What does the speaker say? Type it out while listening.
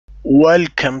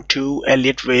Welcome to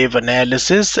Elliott Wave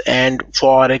Analysis and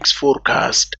Forex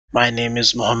Forecast. My name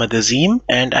is Mohammed Azim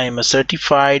and I am a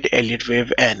certified Elliott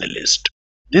Wave analyst.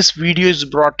 This video is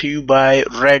brought to you by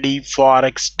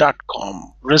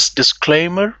ReadyForex.com. Risk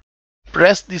disclaimer: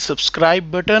 press the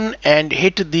subscribe button and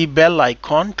hit the bell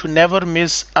icon to never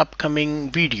miss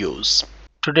upcoming videos.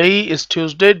 Today is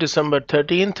Tuesday, December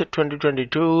 13th,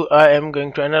 2022. I am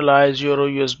going to analyze Euro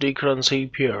USD currency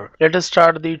pair. Let us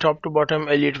start the top to bottom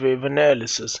Elliott Wave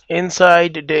analysis.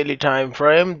 Inside daily time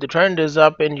frame, the trend is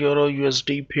up in Euro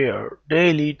USD pair.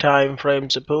 Daily time frame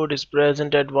support is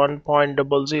present at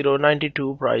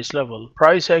 1.0092 price level.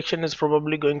 Price action is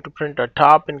probably going to print a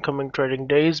top in coming trading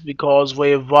days because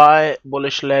wave Y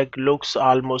bullish leg looks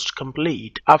almost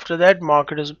complete. After that,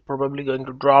 market is probably going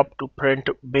to drop to print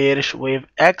bearish wave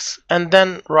X and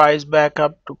then rise back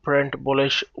up to print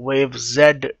bullish wave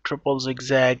Z triple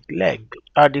zigzag leg.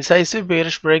 A decisive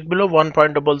bearish break below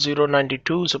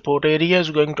 1.0092 support area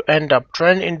is going to end up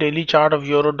trend in daily chart of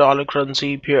euro dollar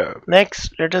currency pair.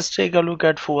 Next, let us take a look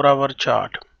at 4-hour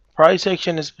chart. Price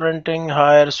action is printing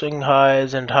higher swing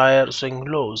highs and higher swing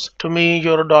lows. To me,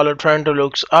 euro dollar trend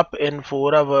looks up in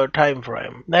 4-hour time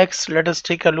frame. Next, let us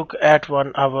take a look at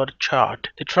 1-hour chart.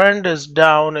 The trend is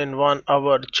down in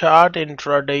 1-hour chart.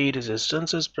 Intraday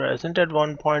resistance is present at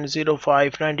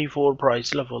 1.0594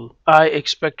 price level. I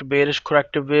expect bearish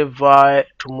corrective wave Y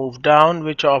to move down,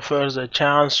 which offers a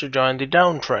chance to join the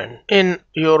downtrend in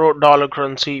euro dollar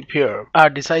currency pair. A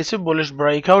decisive bullish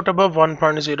breakout above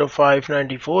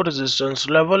 1.0594 resistance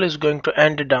level is going to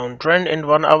end a downtrend in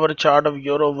 1-hour chart of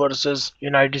euro versus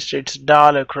United States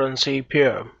dollar currency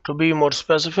pair. To be more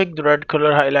specific, the red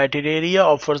color highlighted area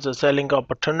offers the selling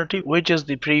opportunity, which is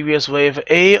the previous wave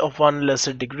A of one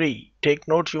lesser degree. Take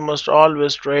note, you must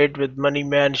always trade with money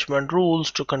management rules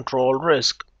to control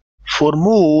risk. For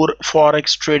more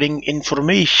forex trading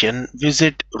information,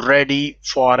 visit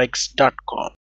ReadyForex.com.